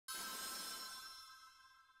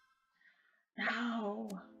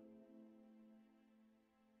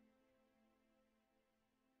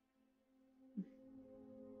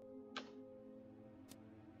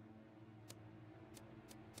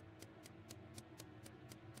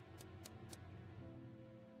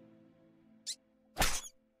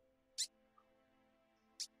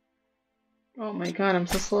Oh my god, I'm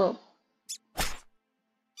so slow.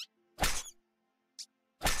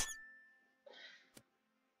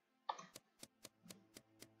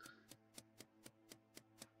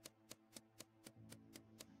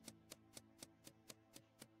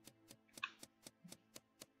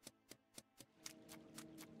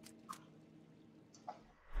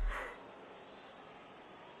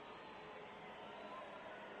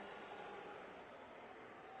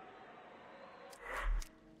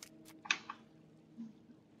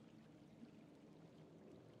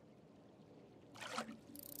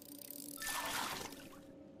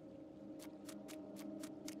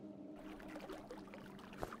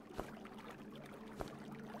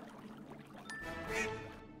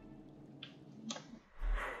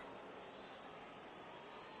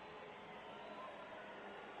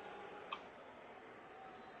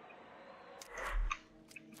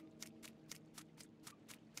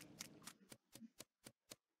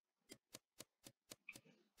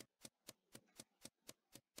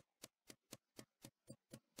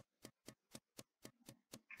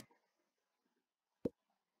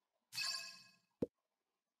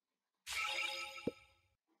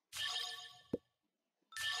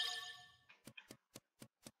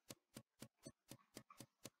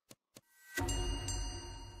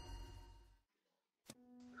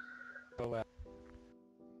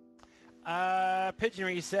 Pigeon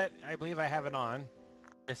reset. I believe I have it on.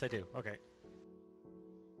 Yes, I do. Okay.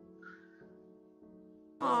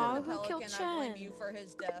 Aw, who killed Chen? I blame you for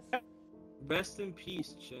his death. Rest in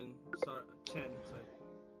peace, Chen. Sorry, Chen. Sorry.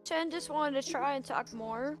 Chen just wanted to try and talk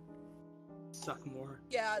more. Suck more.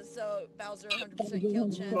 Yeah, so Bowser 100%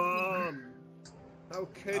 killed Chen.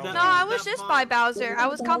 Okay. No, I was just by Bowser. I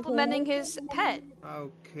was complimenting his pet.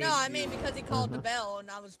 Okay. No, I mean because he called the bell,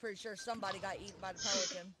 and I was pretty sure somebody got eaten by the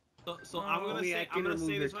pelican. So I'm gonna say, I'm gonna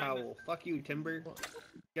say this towel. Right. Fuck you, Timber.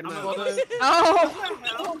 Get him out.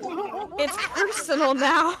 Oh, it's personal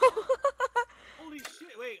now. Holy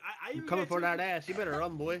shit! Wait, I'm coming for that ass. You better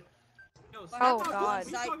run, boy. Yo, oh God.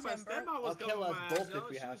 I'll kill us both if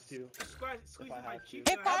we have to.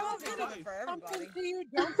 If I was gonna do something to you,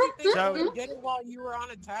 don't you think you did it while you were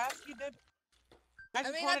on a task? You did. I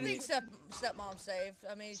mean, I think stepmom's safe.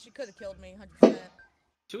 I mean, she could have killed me 100%.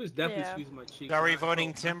 She was definitely squeezing my cheek. Are we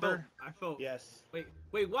voting Timber? I felt yes. Wait,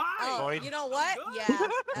 why? Oh, you know what? Yeah,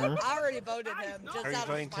 I already voted him. Just Are you out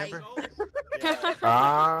voting of spite. Timber?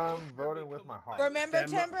 I'm voting with my heart. Remember,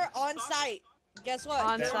 Timber, on site. Guess what?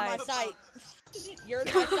 On site. You're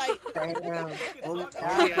my site.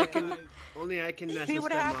 Only I can mess with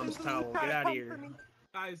stepmom's towel. Get out of here.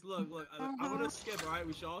 Guys, look, I'm gonna skip, alright?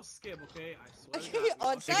 We should all skip, okay? I swear to God.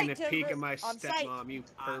 On site, taking a peek at my stepmom, you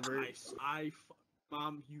pervert.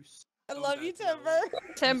 Mom, you. I love you, Timber.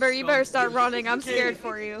 Timber, you better start running. I'm scared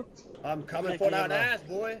for you. I'm coming for that ass,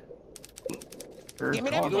 boy. Give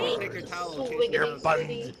me that peek. Take your towel. You're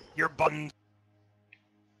bunned. You're bunned.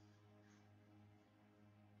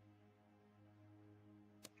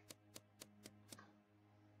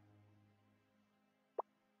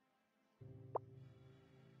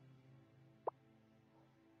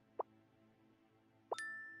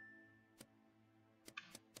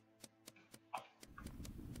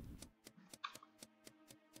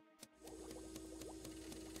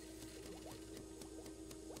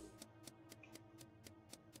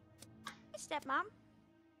 Stepmom?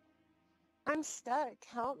 I'm stuck.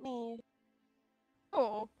 Help me.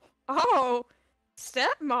 Oh,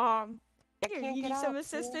 stepmom. Here, you need some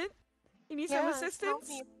assistance? You need some assistance? Help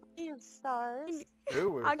me, please, stars.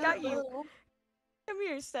 I got you. Come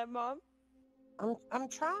here, stepmom. I'm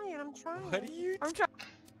trying. What are you?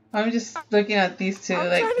 I'm just looking at these two.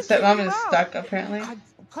 Like, stepmom is stuck apparently.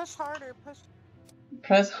 Push harder.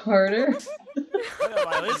 Press harder. What am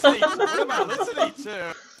I listening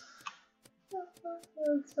to?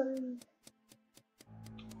 That's funny.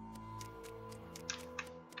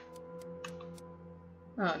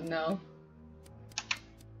 Oh no.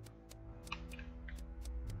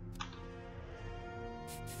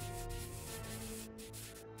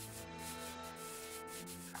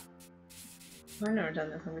 I've never done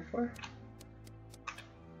this one before.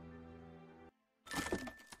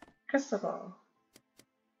 Crystal ball.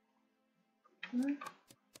 What?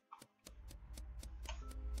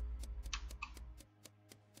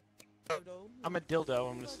 I'm a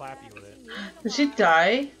dildo. I'm gonna slap you with it. Did she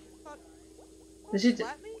die? Did she?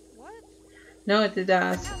 Slap me? What? No, it did.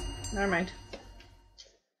 Never mind.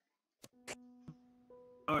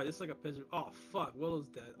 Alright, this is like a pigeon. Oh fuck, Willow's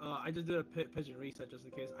dead. I just did a pigeon reset just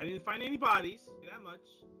in case. I didn't find any bodies. That much.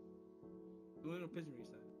 Doing a pigeon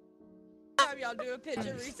reset. time y'all do a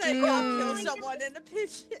pigeon reset, y'all kill someone in the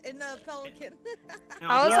pelican.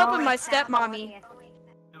 I was helping my stepmommy.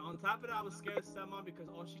 And on top of that, I was scared of stepmom because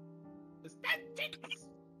all she is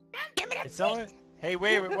Is someone? Hey,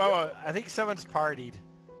 wait, whoa, I think someone's partied.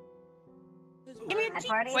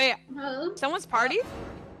 Wait, someone's partied?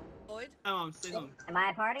 Lloyd? Oh, I'm single. Am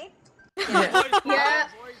I a party? Yeah.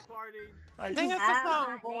 I think it's a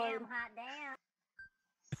song, boy. Hot damn.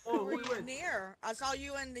 Oh, Were you near? I saw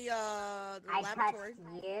you in the laboratory. I touched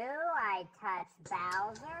you, I touched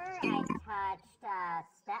Bowser, I touched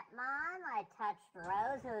stepmom, I touched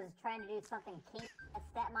Rose, who was trying to do something kinky with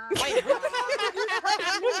stepmom.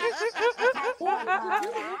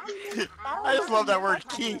 I just love that word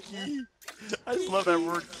kinky. I just love that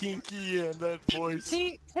word kinky and that voice.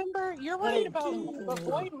 See, Timber, you're worried about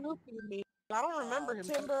avoid roofing me. I don't remember him.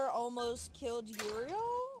 Timber almost killed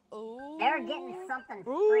Uriel? Oh. They're getting something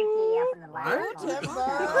freaky up in the lab.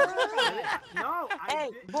 Timber! No, hey,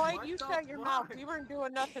 boy, you shut your mouth. You weren't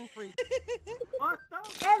doing nothing freaky. What the?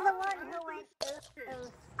 There's the one who went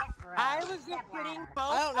to I was just getting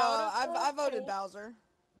I don't know. I voted Bowser.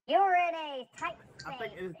 You were in a tight space. I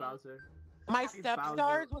think it is Bowser. My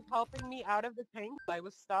stepstars was helping me out of the tank. I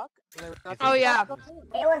was stuck. Oh yeah. It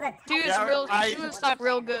was a She was stuck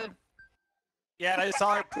real good. Yeah, I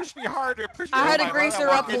saw her push me harder, I had to grease her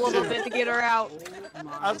up a little bit to get her out.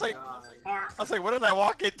 I was like, what did I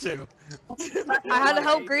walk into? I had to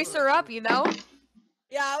help grease her up, you know?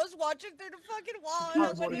 Yeah, I was watching through the fucking wall and I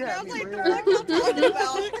was looking around like, what the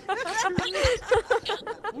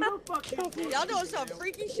fuck about? Y'all doing some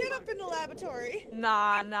freaky shit up in the laboratory.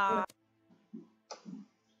 Nah.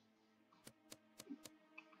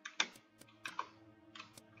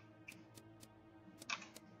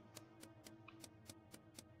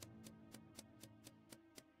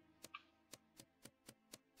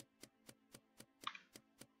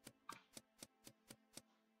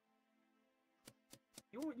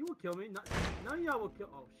 You will kill me. None of y'all will kill.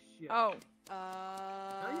 Oh shit. Oh.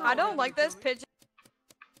 I don't like this pigeon.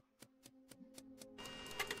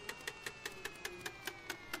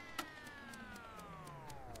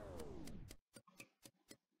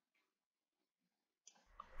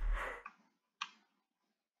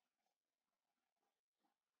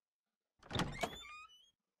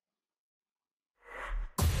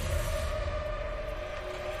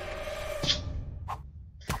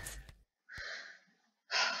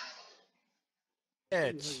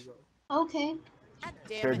 Edge. Okay. God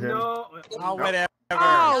damn it. No. Oh, whatever.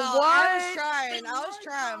 Oh, what? I was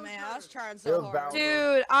trying, man. I was trying so hard.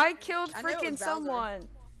 Dude, I killed I knew it freaking was Bowser. someone.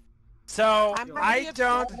 So I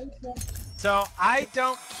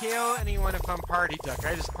don't kill anyone if I'm party duck.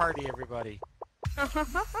 I just party everybody.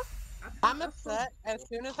 I'm upset. As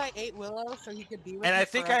soon as I ate Willow, so he could be with And me I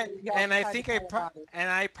think forever,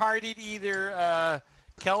 I partied either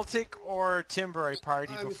Celtic or Timber. I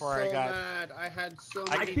partied before I got. Mad. I had so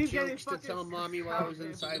many jokes to tell mommy while I was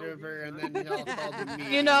inside of her, and then y'all called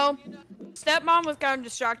me. You know, stepmom was kind of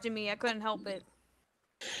distracting me. I couldn't help it.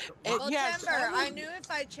 Well, Timber, I knew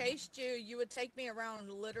if I chased you, you would take me around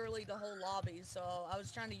literally the whole lobby, so I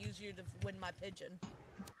was trying to use you to win my pigeon.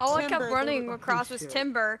 All I kept running across was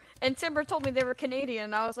Timber, and Timber told me they were Canadian,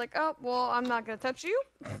 and I was like, oh, well, I'm not gonna touch you.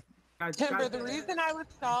 Timber, the reason I was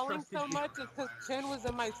stalling so much is because Chin was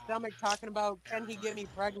in my stomach talking about, can he get me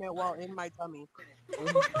pregnant while in my tummy? Oh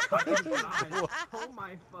my fucking god. Oh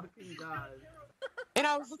my fucking god. And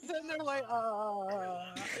I was just sitting there like,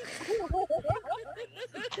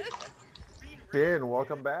 Finn,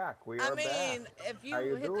 welcome back. We are I mean, back. if you How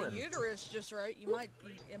you hit doing? the uterus just right, you might.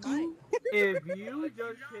 It might. If you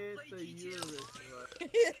just hit the uterus,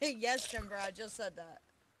 right? Yes, Timber, I just said that.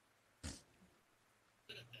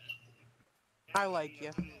 I like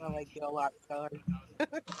you. I like you a lot, Skylar.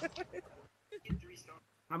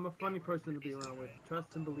 I'm a funny person to be around with.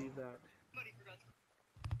 Trust and believe that.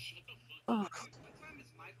 Oh.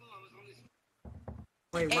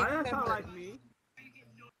 Wait, why does that sound like me?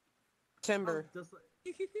 Timber,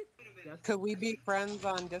 Yes. could we be friends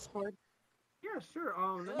on Discord? Yeah, sure.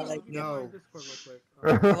 Like, no. Discord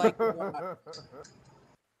real quick. I like you a lot.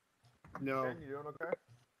 No, Finn, you doing okay?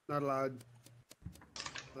 not allowed.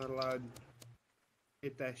 Not allowed.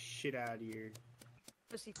 Get that shit out of here.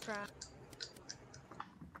 Pussy crack.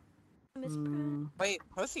 Wait,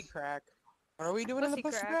 pussy crack? What are we doing in the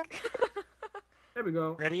pussy crack? There we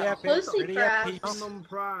go. Ready up, Pussy ready crack. up, peeps.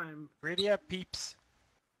 Prime. Ready up, peeps.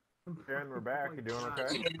 Finn, we're back. You doing okay?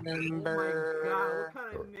 Oh my god, what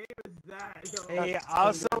kind of name is that? Yo, Hey,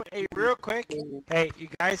 also, hey, real quick. Hey, you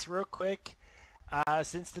guys, real quick.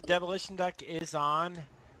 Since the demolition duck is on,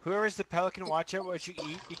 Whoever's the pelican, watch out what you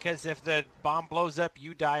eat, because if the bomb blows up,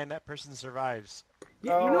 you die and that person survives.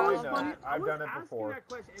 Yeah, you know what's I know. funny? I've done it before. That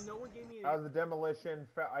question, and no one gave me I was a demolition.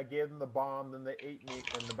 I gave them the bomb, then they ate me,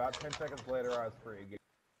 and about 10 seconds later, I was free again.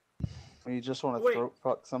 You just want to throat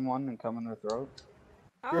fuck someone and come in their throat?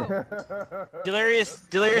 Oh. Delirious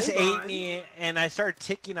ate me, and I started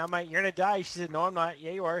ticking. I'm like, "You're gonna die." She said, "No, I'm not."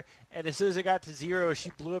 "Yeah, you are." And as soon as it got to 0,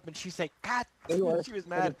 she blew up, and she's like, "God!" She was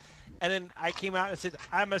mad. And then I came out and said,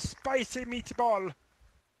 "I'm a spicy meatball."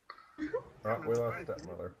 Oh, we lost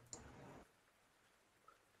stepmother.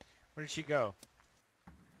 Where did she go?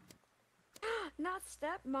 Not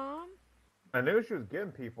stepmom. I knew she was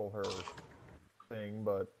giving people her thing,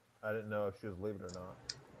 but I didn't know if she was leaving or not.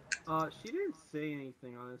 She didn't say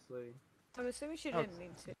anything, honestly. I'm assuming she didn't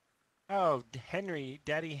mean to. Oh,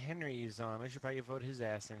 Daddy Henry is on. I should probably vote his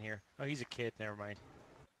ass in here. Oh, he's a kid. Never mind.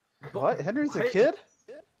 What? Henry's a kid?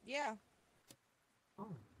 Yeah.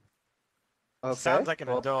 Okay. Sounds like an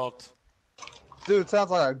adult. Dude,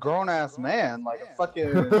 sounds like a grown-ass man, like a fucking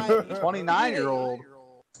 29-year-old.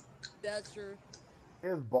 That's true.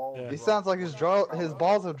 His balls. He sounds like his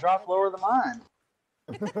balls have dropped lower than mine.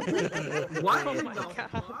 What? Oh my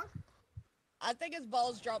God. I think his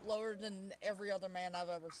balls drop lower than every other man I've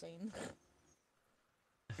ever seen.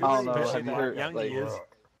 I don't know. Especially Have you how heard? young Like, he is.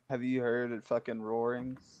 have you heard it fucking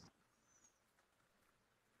roarings?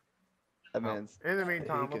 That man's. In the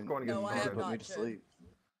meantime, let's go and get No, I have put me not to checked. sleep.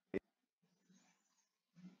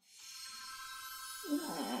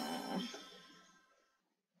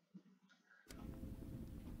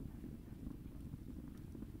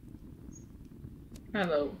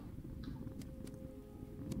 Hello.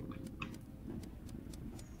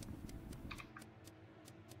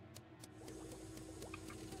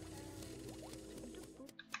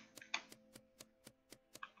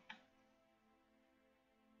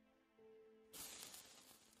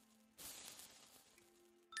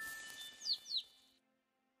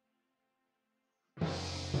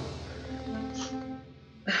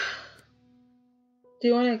 Do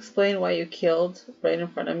you want to explain why you killed right in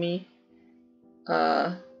front of me,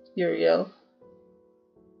 Uriel?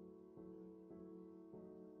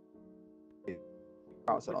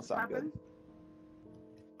 Promise it don't sound good.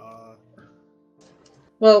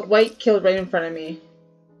 Well, White killed right in front of me.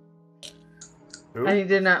 Who? And he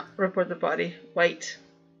did not report the body. White.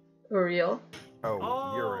 Uriel.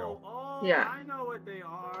 Oh, Uriel. Yeah. I know what they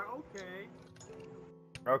are. Okay.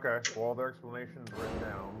 Okay, well, their explanation's written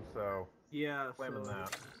down, so... Yeah, claiming so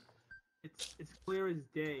that. it's clear as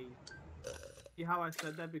day. See how I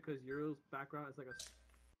said that? Because Uriel's background is like a...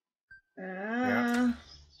 Yeah.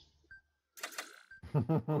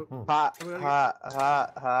 Hot, hot,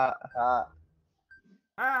 hot, hot, hot.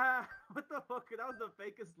 Ah, what the fuck? That was the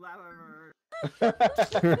fakest laugh I've ever heard.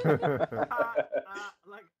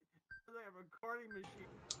 Like a recording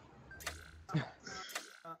machine.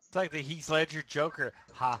 It's like the Heath Ledger Joker.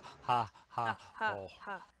 Ha ha ha. Ha Oh.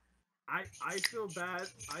 ha. I feel bad.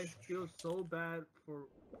 I feel so bad for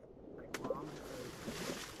like mom.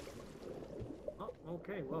 Oh,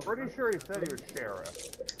 okay. Well, Pretty sure he said he was sheriff.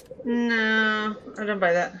 No, I don't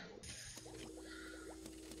buy that.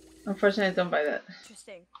 Unfortunately, I don't buy that.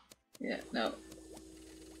 Interesting. Yeah, no.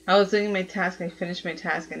 I was doing my task, I finished my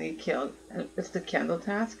task, and he killed. It's the candle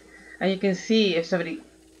task. And you can see if somebody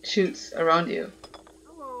shoots around you.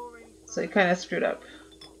 So he kind of screwed up.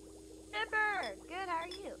 Pepper! Good, how are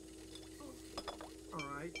you?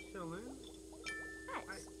 Alright, chillin'.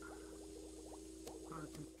 Nice.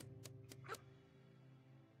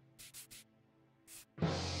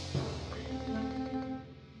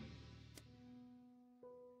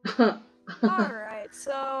 Alright,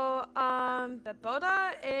 so,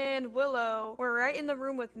 Beboda and Willow were right in the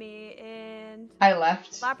room with me in I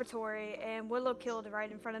left. laboratory, and Willow killed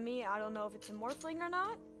right in front of me. I don't know if it's a morphling or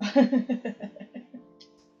not.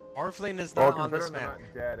 Morphling is not on this considering map.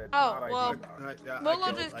 they're not dead, it's Oh, not well, ideal.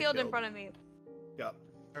 Willow just killed in front of me. Yep.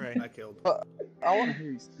 Alright. I killed. I want to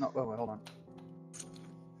hear you. No, wait, hold on.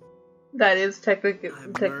 That is technically I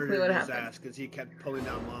what murdered his happened. ass because he kept pulling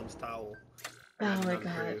down mom's towel. Oh my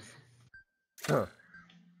god. Huh.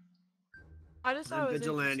 I just thought I'm it was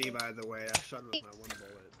vigilante, interesting. by the way. I shot him with my one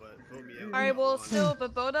bullet, but vote me out. Alright, well, still,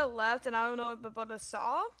 Beboda left, and I don't know if Beboda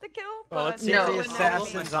saw the kill, Well, but let's see No. if the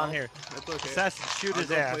assassin's on here. That's okay. Assassin, shoot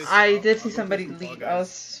his ass. I did see somebody leave. I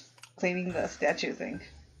was cleaning the statue thing.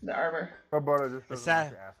 The armor. How about it just doesn't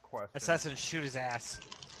like to ask questions? Assassin, shoot his ass.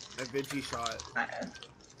 I Vigi shot.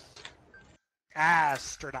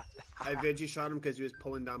 Astronaut. I Vigi shot him because he was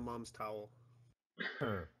pulling down mom's towel.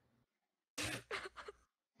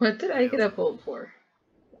 What did I get a vote for?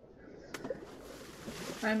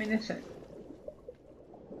 I'm innocent.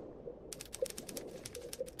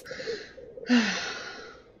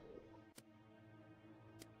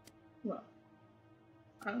 Well,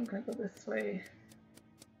 I'm gonna go this way.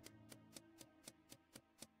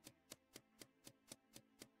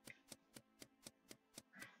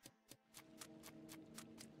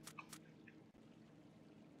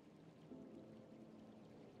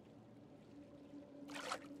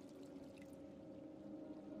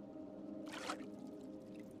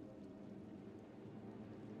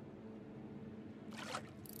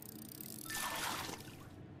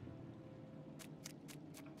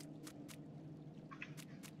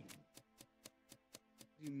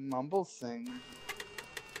 You mumble sing.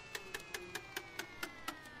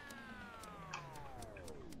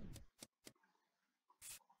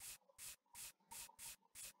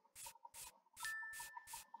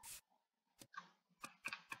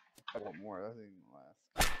 I want more. I think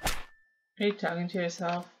last. Are you talking to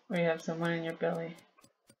yourself, or you have someone in your belly?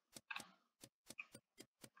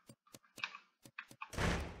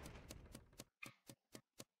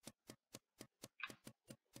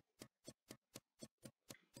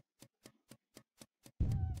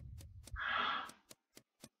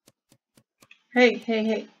 Hey, hey,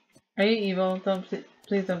 hey! Are you evil? Don't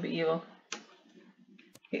please don't be evil.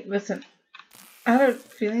 Okay, listen. I have a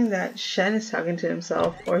feeling that Shen is talking to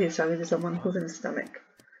himself, or he's talking to someone who's in his stomach.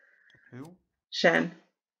 Who? Shen.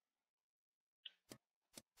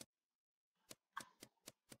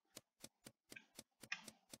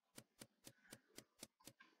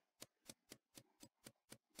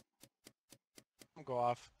 Go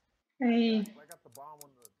off. Hey. I got the bomb on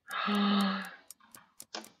the.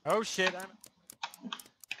 Oh shit!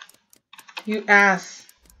 You ass.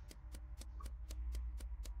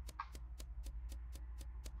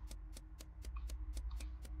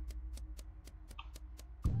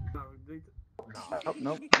 Oh,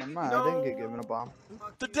 nope, never mind. I didn't get given a bomb.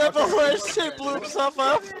 The devil wears shit blew himself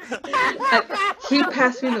up. He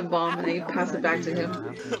passed me the bomb and I passed it back to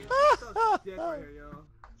him. You know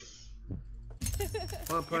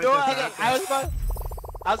what? I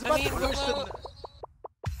was about to push Willow, the...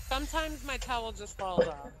 sometimes my towel just falls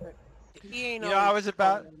off. He ain't You know, I was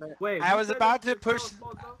about to push...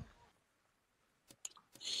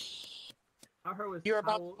 You're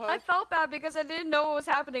about to push? I felt bad because I didn't know what was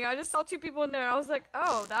happening. I just saw two people in there. I was like,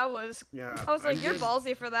 oh, that was... Yeah. I was like, you're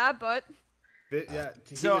ballsy for that, but... Yeah.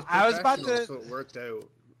 So I was about to... So it worked out.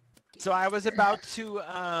 So I was about to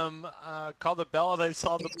call the bell and I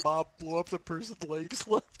saw the bomb blow up the person's legs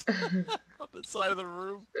left on the side of the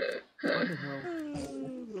room.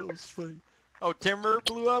 That was funny. Oh, Timber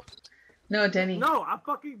blew up? No, Denny. No, I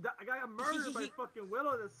got murdered by fucking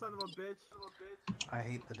Willow, this son of a bitch. I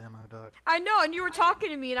hate the demo duck. I know, and you were talking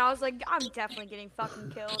to me, and I was like, I'm definitely getting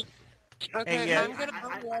fucking killed. Okay, Hey, yeah. I'm gonna be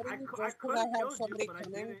ready just because I have somebody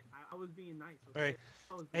coming. I was being nice. Alright.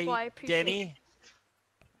 Well, I Hey, appreciate Denny?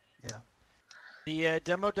 Yeah. The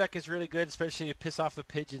demo deck is really good, especially to piss off the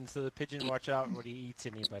pigeon, so the pigeon watch out when he eats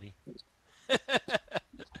anybody.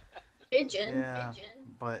 Pigeon. Yeah,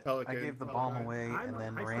 but I gave the bomb away and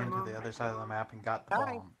then ran to the other side of the map and got the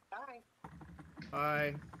bomb.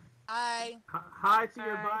 Hi. Hi. Hi to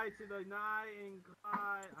your bye to the night and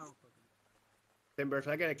hi. Timber, if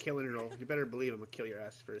I get a kill in a row, you better believe I'm gonna kill your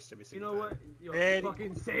ass first every single time. You know what? Yo,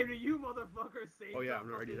 fucking save to you, motherfucker. Save. Oh yeah,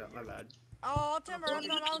 I'm already that. My bad. Oh, Timber, I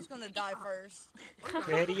thought I was gonna die first.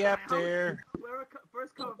 Ready up there.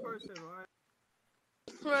 First come, first serve, alright?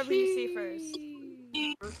 Whoever you see first.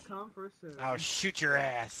 First come, first serve. I'll shoot your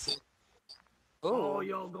ass. Oh,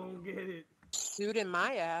 y'all gonna get it. Shoot in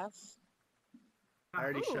my ass. I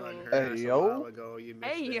already shot her Hey, ass a yo. while ago. You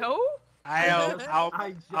missed Hey, it. yo.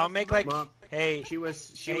 I'll make like, Mom, hey. She was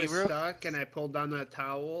stuck, and I pulled down that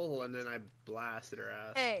towel, and then I blasted her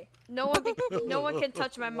ass. Hey, no one can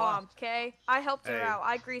touch my mom, okay? I helped her Hey. out.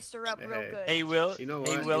 I greased her up real good. Hey, Will. You know what?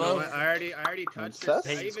 Hey, You know Willow. what? I already touched her.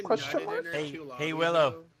 I even nutted in her Hey, 2 lobbies hey, Willow.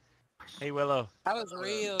 ago. Hey, Willow. I was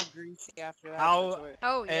real greasy after that.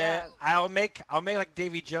 Oh yeah. I'll make like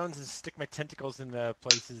Davy Jones and stick my tentacles in the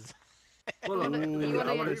places. Ooh, I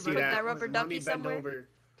want to see put that. that rubber Mommy, ducky bend somewhere? over.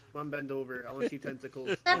 Mom, bend over. I want to see tentacles.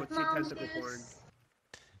 I want to see tentacle porn.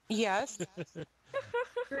 Yes.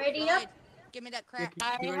 Ready up. Give me that crap.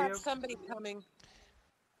 I have somebody coming.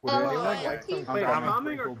 Would anyone like some coming or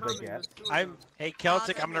pharmaceutical baguette? Hey,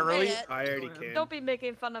 Celtic, I'm gonna really. I already can. Don't be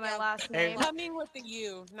making fun of my last name. Coming with the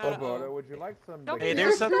U, Oh, not a Boda, O. would you like some Don't Hey, be,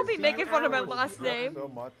 there's some- don't be making fun of my last name. So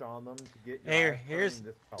much on them to get your Hey, eyes here's-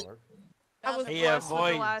 turning this color. I was Hey, blessed with the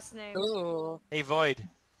Void. last name. Ooh. Hey, Void.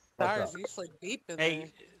 Stars usually deep in there.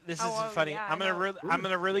 Hey, this is Oh, funny. yeah, I'm I know.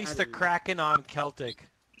 gonna release the Kraken on Celtic.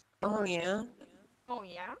 Oh yeah. Oh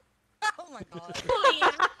yeah. Oh my god.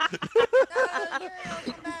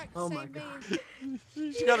 Come back. Oh Save my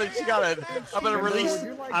me. She got it. I'm gonna release. Would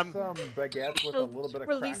you like some baguettes with a little bit of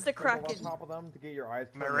Release the crack sprinkled Kraken. on top of them to get your eyes?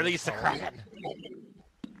 I'm gonna release the Kraken.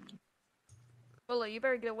 Willow, you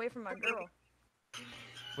better get away from my girl.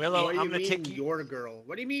 Willow, what do you I'm gonna mean take you. your girl?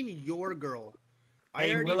 What do you mean your girl?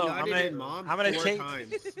 Hey, I already Willow, nutted Mom I'm gonna 4 take.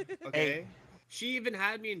 times. Okay. Hey. She even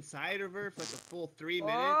had me inside of her for like a full 3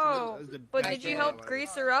 minutes. Whoa. It was the But best did you thing help ever.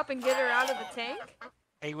 grease her up and get her out of the tank?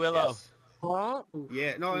 Hey, Willow. Yes.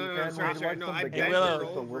 Yeah, no, sorry. No, I Hey, bent Willow. her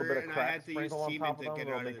over and I had to use semen to get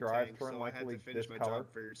her out of the tank, so I had to finish my job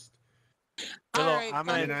first. Willow, Alright, I'm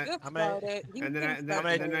fine, gonna. that's I'm gonna. about it. He And then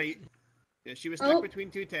thinks yeah, she was stuck between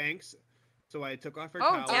 2 tanks, so I took off her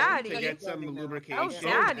Oh, towel Daddy. to get some lubrication, Oh,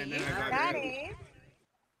 Daddy. and then I got her.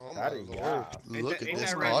 Oh my lord. Look at Ain't this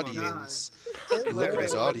that right, Mom? audience. Look at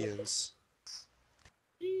this audience.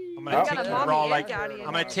 I'm gonna take you raw like. Daddy I'm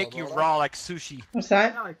gonna take you raw like sushi. What's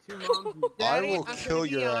that? I Daddy, will I'm kill gonna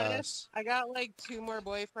be your honest, ass. I got like 2 more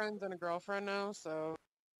boyfriends and a girlfriend now, so.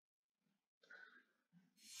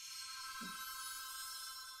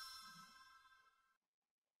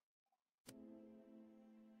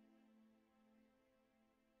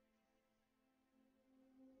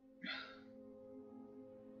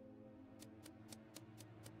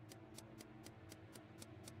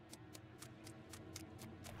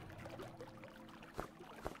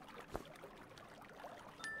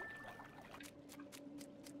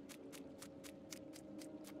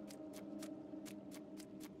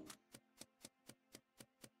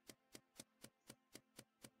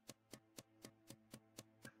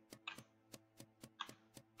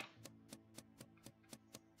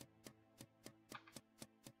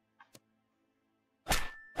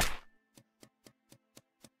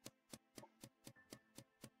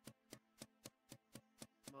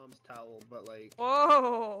 Mom's towel, but like.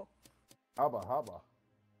 Whoa. Hubba hubba.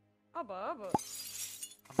 Hubba.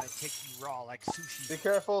 I'm gonna take you raw like sushi. Be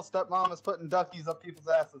careful, stepmom is putting duckies up people's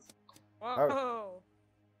asses. Whoa.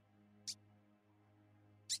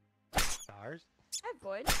 Stars. Hi,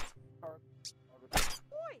 Boyd.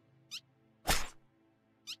 Boy.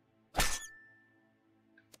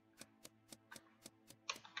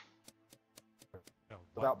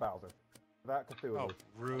 Without Bowser. Without Cthulhu. Oh,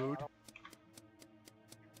 rude.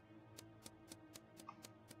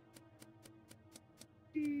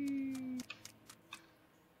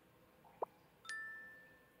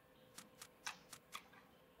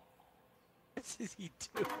 What is he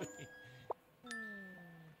doing?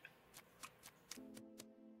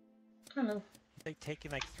 Hello. He's like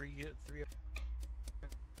taking like three.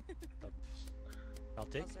 I'll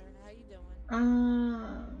take. How you doing?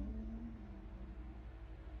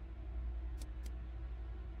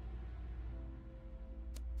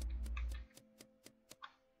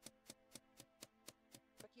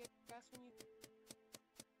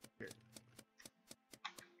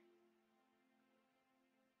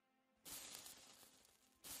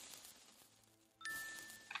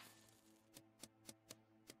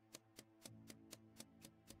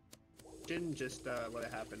 Didn't just let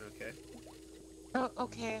it happen, okay? Oh,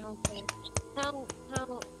 okay. Help,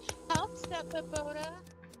 Step Boda.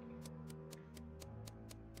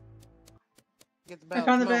 Get the bell. I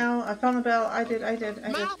found the bell. I found the bell. I did.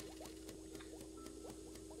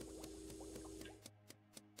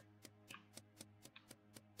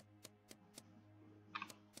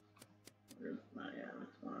 Where's my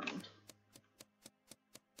phone?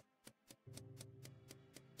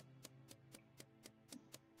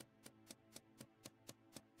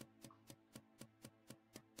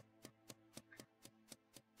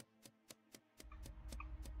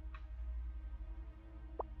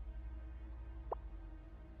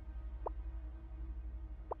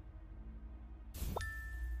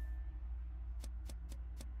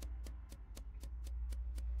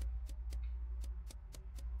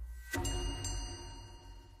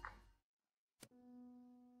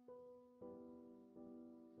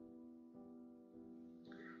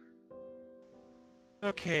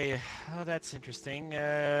 Okay, oh, that's interesting.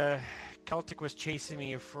 Celtic was chasing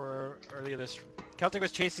me earlier this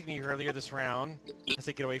round. As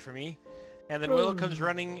they get away from me, and then Willow comes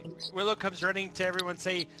running. Willow comes running to everyone,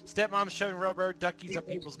 say, "Stepmom's shoving rubber duckies up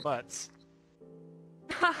people's butts."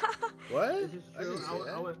 What? This is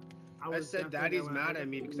true. I said Daddy's mad at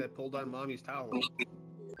me because I pulled on Mommy's towel.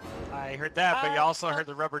 I heard that, but you also heard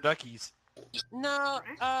the rubber duckies. No,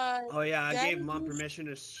 Oh yeah, I Daddy gave Mom used- permission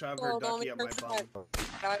to shove her the only ducky up my person bum.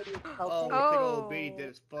 that- Oh, big old baby did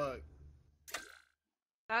as fuck.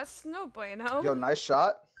 That's no bueno. Yo, nice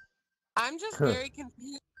shot. I'm just very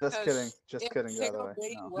confused. Just kidding. Just If kidding, by the Chicken way.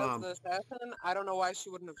 Lady No. was the assassin, I don't know why she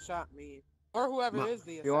wouldn't have shot me. Or whoever is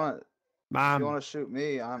the If you assassin. want, if you want to shoot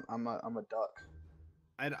me, I'm a duck.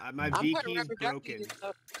 My I'm V putting key is rubber broken. duckies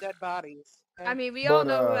of dead bodies. I mean, we all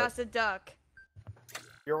know who has to duck.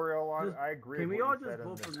 Uriel, I agree Can with we what all you just said in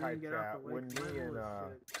vote the for me type and get out chat. the way? When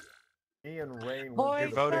 'Cause me and Rain Boy, went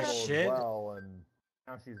to the voted portal as shit. well, and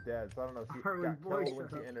now she's dead. So I don't know if she Harlan, got boy, killed when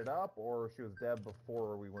shut she up. ended up, or she was dead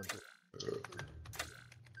before we went to.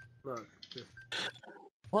 Look, just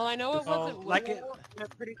Well, I know it Oh, wasn't like Willow, it. and I'm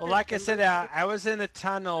pretty Well, sure like I said, Timber- I was in the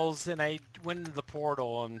tunnels and I went into the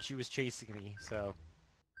portal and she was chasing me. So.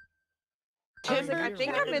 I was like, I Timber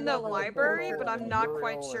think checked I'm in the Willow library, portal but I'm and not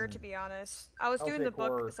quite Uriel sure and to be honest. I was doing the Celtic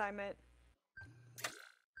book were- assignment.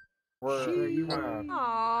 We're kind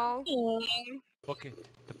of. Aww.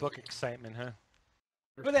 The book excitement, huh?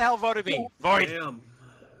 Who the hell voted me? Void. damn.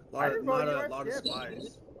 I didn't vote you, I Lot of skipped.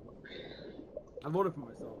 spies. I voted for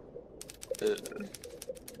myself.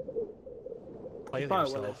 Play with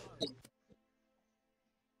Probably yourself.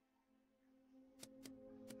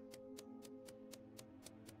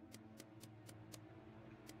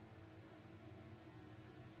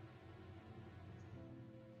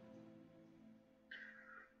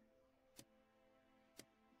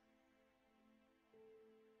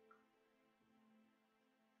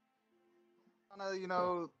 Want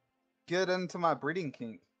to, get into my breeding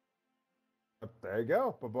kink. There you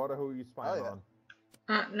go. Babota, who you spying on?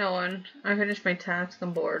 No one. I finished my task.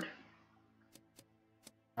 I'm bored.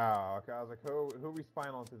 Oh, okay. I was like, who we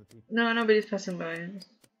spying on to the people? No, nobody's passing by.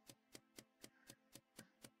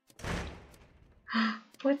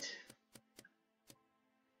 What?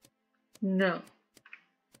 No.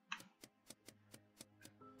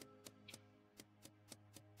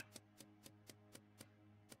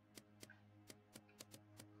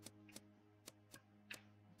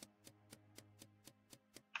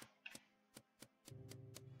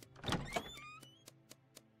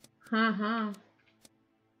 Uh-huh.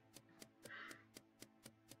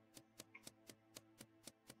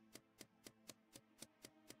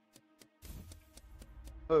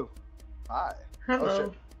 Oh, hi. Hello. Oh,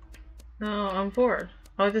 shit. No, I'm bored.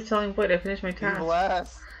 I was just telling Boyd I finished my task. Evil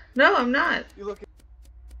ass. No, I'm not. You look.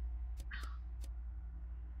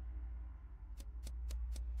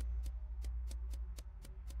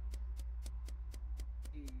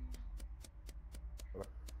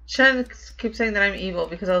 Shen keeps saying that I'm evil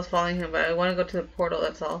because I was following him, but I want to go to the portal,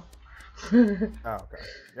 that's all. Oh, okay.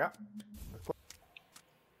 Yeah.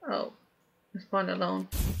 Oh, I spawned alone.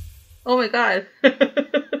 Oh my god.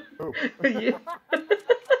 Oh. Yeah.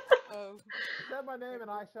 Say my name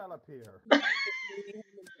and I shall appear.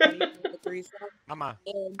 Mama.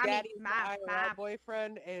 And Daddy my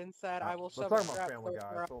boyfriend and said, I will Let's shove talk a about strap Family so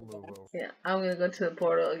Guy. far So move over. Yeah, I'm gonna go to the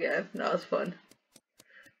portal again. That was fun.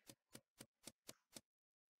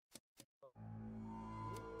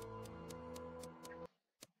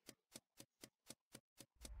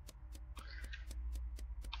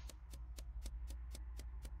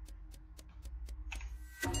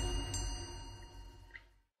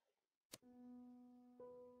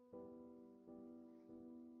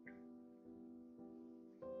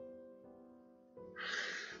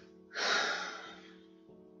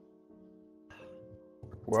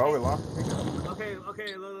 Well, we lost.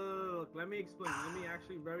 Okay, look. Let me explain. Let me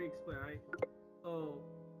actually very explain, right? So,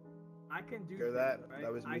 I can do Hear things, that? right?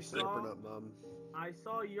 That was me slipping up, Mom. I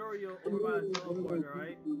saw Uriel over by the teleporter,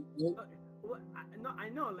 right? I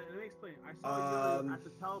know. Let me explain. I saw Uriel at the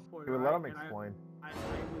teleporter. Dude, let him explain.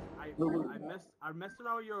 I messed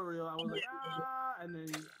around with Uriel. I was like, and then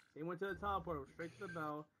they went to the teleporter, straight to the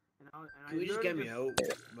bell, Can we just get me out?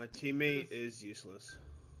 My teammate is useless.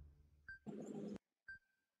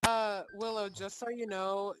 Willow, just so you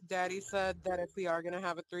know, Daddy said that if we are gonna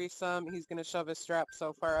have a threesome, he's gonna shove his strap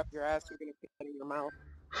so far up your ass you're gonna fit it in your mouth.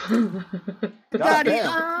 Daddy,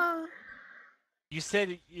 You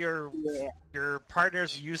said your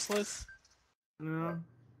partner's useless? No.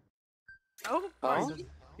 Oh?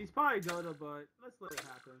 He's probably Dota, but let's let it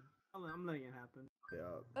happen. I'm letting it happen.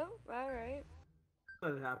 Yeah. Oh, alright.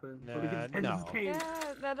 Let it happen. No.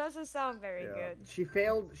 Yeah, that doesn't sound very good. She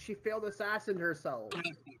failed assassin herself.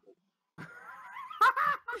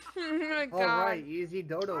 Oh my god. Alright, easy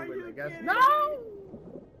dodo win, I guess. No!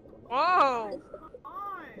 Whoa!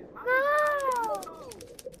 No!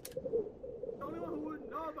 The only one who wouldn't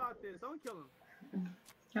know about this. Don't kill him.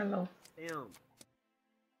 Hello. Damn.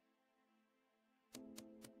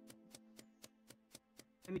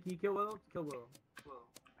 And can you kill Willow? Kill Willow.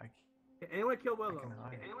 Can anyone kill Willow?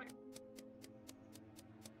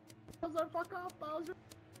 Bowser, fuck off, Bowser.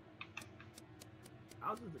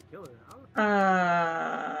 Bowser's a killer.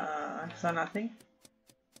 I saw nothing.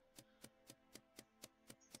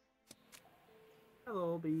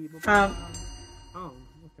 Hello, people. Oh,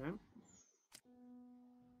 okay.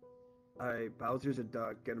 Alright, Bowser's a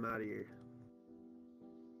duck. Get him out of here.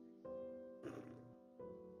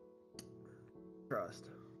 Trust.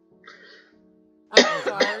 I'm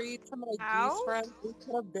sorry to my Ow? geese friends. We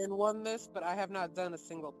could have been won this, but I have not done a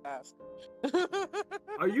single task.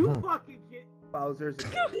 Are you fucking kidding? Bowser's a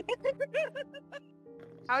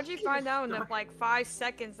How'd you find out in the, like 5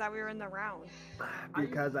 seconds that we were in the round?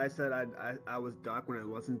 Because I said I was duck when I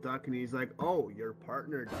wasn't duck, and he's like, "Oh, your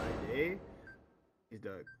partner died, eh?" He's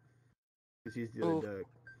duck. Cause he's the other duck.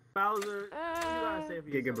 Bowser, what do you gotta say for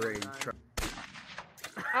Giga yourself, brain.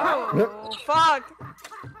 guy? Oh, fuck!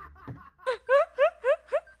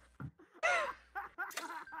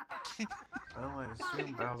 Well, I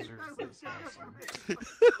assume Bowser's the assassin. Who's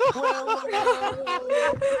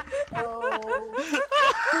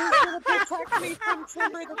gonna protect me from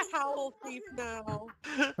Timber the Towel Thief now?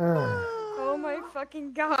 Oh my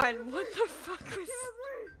fucking god, what the fuck was...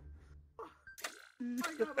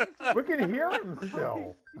 We can hear him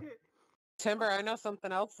still. Timber, I know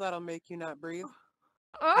something else that'll make you not breathe.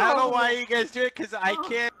 Oh. I don't know why you guys do it, because I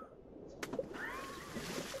can't.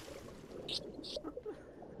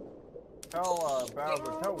 Tell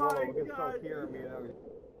Bowser, tell Willow we can still hear him, you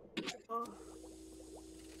know.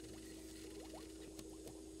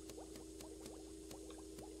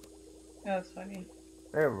 That's funny.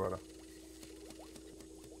 Hey, brother.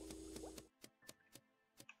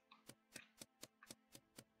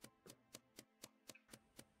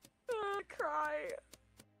 Cry.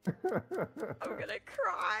 I'm gonna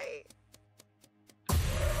cry.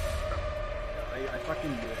 I fucking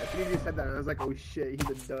knew it. As soon as you said that, I was like, "Oh shit, he's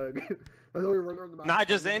a Doug." I was only running around the map. Not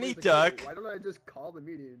just any Like, Doug. Why don't I just call the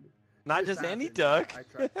meeting? Not just any duck. I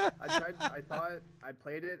tried. I thought I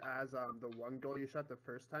played it as the one girl you shot the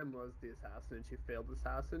first time was the assassin, and she failed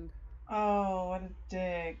assassin. Oh, what a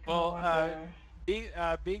dick. Well,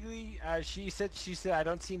 Bigley, she said I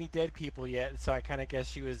don't see any dead people yet, so I kind of guess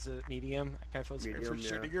she was a medium. I kind of feel sorry for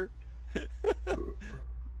shooting her.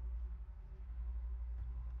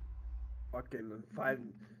 Fucking 5.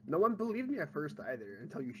 No one believed me at first either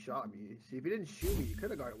until you shot me. See, if you didn't shoot me, you could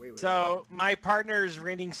have got away with it. So my partner is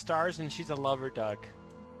raining stars, and she's a lover duck.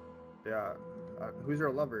 Yeah. Who's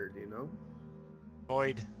her lover? Do you know?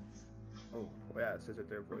 Void. Oh, yeah, it says it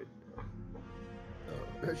there, Void.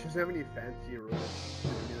 She doesn't have any fancy rules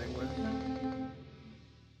anything with.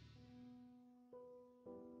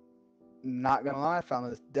 Not gonna lie, I found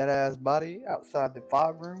this dead ass body outside the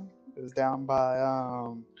fog room. It was down by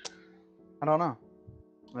I don't know.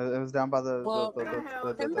 It was down by the. Well, the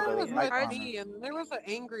Timber was mic with on me, and there was an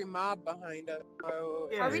angry mob behind us. So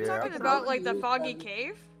Are we talking about like the foggy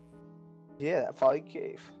cave? Yeah, that foggy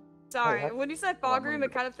cave. Sorry, Hey, when you said fog room,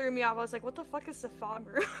 it kind of threw me off. I was like, what the fuck is the fog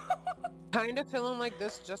room? Kind of feeling like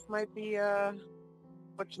this just might be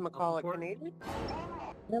whatchamacallit, Canadian?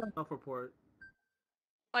 Yeah. Self-report.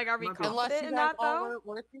 Like, are we Unless confident you in guys that all though? weren't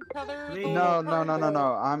with each other.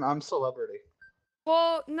 No. I'm celebrity.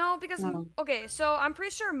 Well, no, because okay, so I'm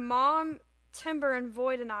pretty sure Mom, Timber, and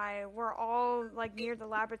Void and I were all like near the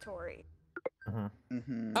laboratory.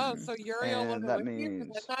 Oh, so Uriel wasn't that with you? 'Cause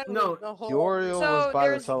means I thought it No. was the whole. Uriel So was by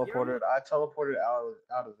the there's- teleporter. I teleported out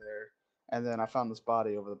of there, and then I found this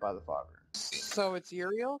body over by the fog room. So it's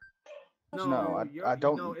Uriel? No, I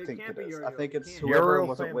don't think can't it be is. Uriel. I think it's Can't. whoever Uriel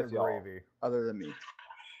wasn't Sam with is y'all, gravy. other than me.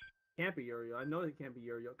 Can't be Uriel. I know it can't be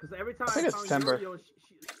Uriel because every time I think it's found Timber. Uriel,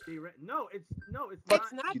 she ran. No, it's not.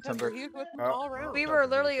 It's not you, Timber. Timber. He was with me all around. We were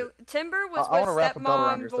literally Timber was I with wanna wrap a belt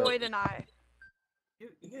around Stepmom, your Void, throat. and I.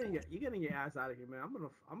 You're getting your ass out of here, man. I'm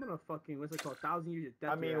gonna fucking what's it called? 1,000 years of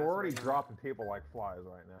death. I mean, your we're ass already right now. dropping people like flies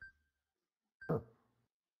right now.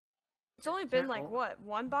 It's only been like what,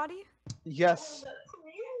 one body? Yes.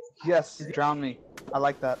 Yes, drown me. I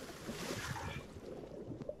like that.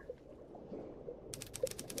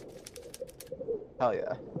 Hell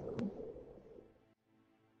yeah.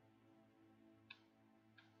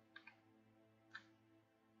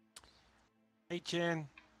 Hey, Chin.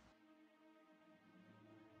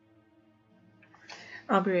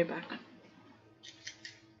 I'll be right back.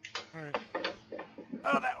 Alright.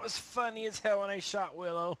 Oh, that was funny as hell when I shot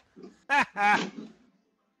Willow.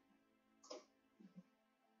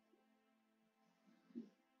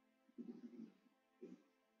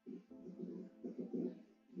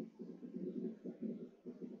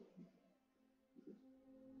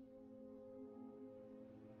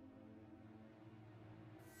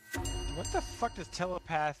 What the fuck does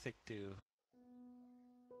telepathic do?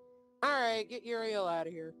 Alright, get Uriel out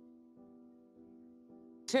of here.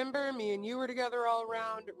 Timber, me and you were together all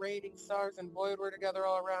around. Raining Stars and Void were together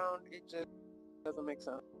all around. It just doesn't make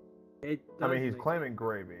sense. I mean, he's claiming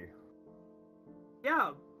gravy.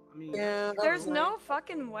 Yeah. I mean, yeah, there's no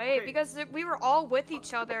fucking way because we were all with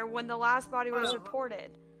each other when the last body was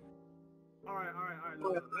reported. All right.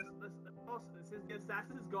 Look, let's also, since the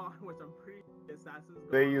assassin's gone, which I'm pretty sure the assassin's gone.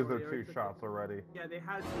 They used their 2 shots already. Yeah, they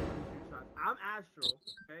had 2 shots. I'm Astral.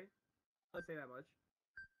 Okay, let's say that much.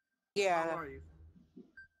 Yeah. How are you?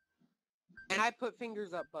 And I put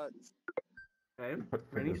fingers up butts. Okay.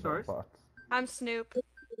 Raining Stars. I'm Snoop.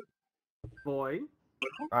 Boy.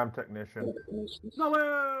 I'm Technician. No, wait.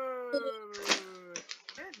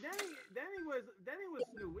 Danny was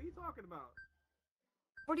Snoop. What are you talking about?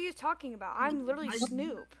 What are you talking about? I'm literally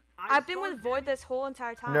Snoop. I've been with Void this whole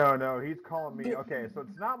entire time. No, he's calling me. Okay, so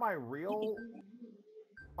it's not my real.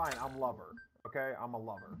 Fine, I'm lover. Okay, I'm a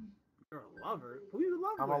lover. You're a lover? Who are you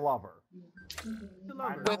loving? I'm a lover. You're a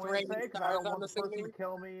lover. I'm not going to say because I don't want this person to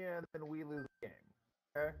kill me and then we lose the game.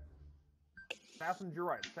 Okay? Assassin's, you're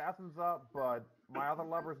right. Assassin's up, but my other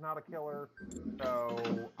lover's not a killer,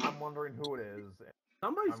 so I'm wondering who it is.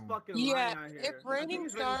 Somebody's fucking lying out here. If Raining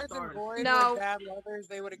Stars and Void No. were bad lovers,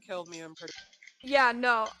 they would have killed me. I'm pretty. Yeah,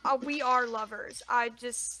 no, we are lovers. I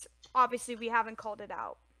just obviously we haven't called it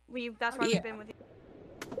out. That's why we've been with you.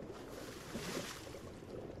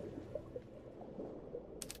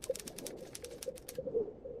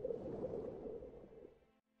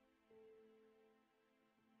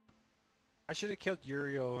 I should have killed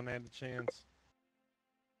Uriel when I had the chance.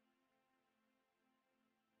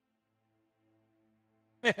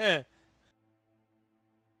 Hey,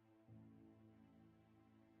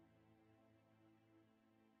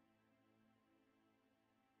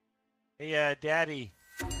 Daddy.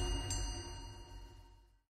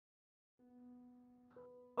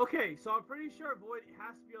 Okay, so I'm pretty sure Void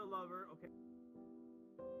has to be a lover. Okay.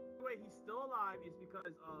 The way he's still alive is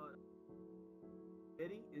because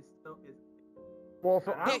Eddie is still is. Well,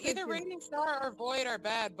 so either Raining Star or Void are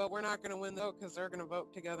bad, but we're not gonna win though because they're gonna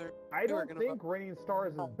vote together. I don't think Raining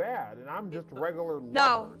Stars is bad, and I'm just regular lover.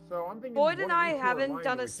 No. So I'm thinking Void and one of I you two are haven't lying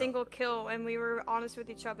done to a each single kill, and we were honest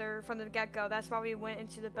with each other from the get-go. That's why we went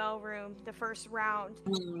into the bell room the first round.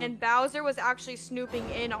 And Bowser was actually snooping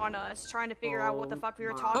in on us, trying to figure out what the fuck we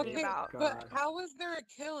were talking about. But how was there a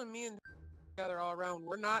kill and me and together all around?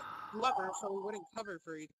 We're not lovers, so we wouldn't cover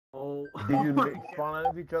for each. Oh. Did you spawn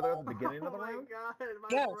out of each other at the beginning of the round? God, my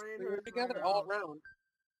Yes, brain we were hurts together right all now. around.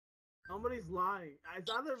 Somebody's lying.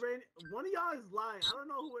 It's either one of y'all is lying. I don't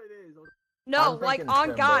know who it is. No, I'm like thinking on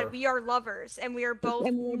Timber. God, we are lovers, and we are both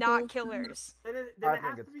not killers. Then it I has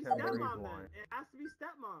think to it's be Timber, he's stepmom then. lying. It has to be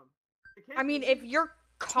stepmom. It can't I mean, be if you're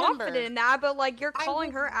confident in that, but like you're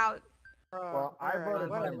calling her out. Well, I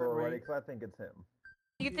voted Timber already because I think it's him.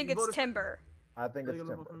 You think it's Timber? I think it's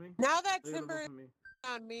Timber. Now that Timber is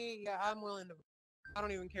on me, yeah, I'm willing to. I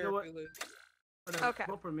don't even care if we lose. Whatever. Okay.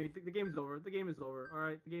 Vote for me. The game's over. The game is over. All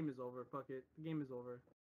right, the game is over. Fuck it. The game is over.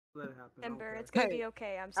 Let it happen. Timber, it's gonna be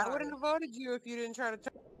okay. I'm sorry. I wouldn't have voted you if you didn't try to.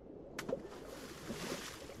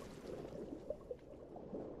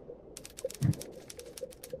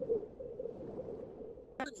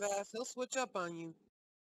 His ass, he'll switch up on you.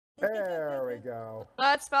 There we go.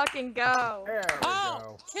 Let's fucking go. There we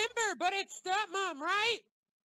go. Timber, but it's stepmom, right?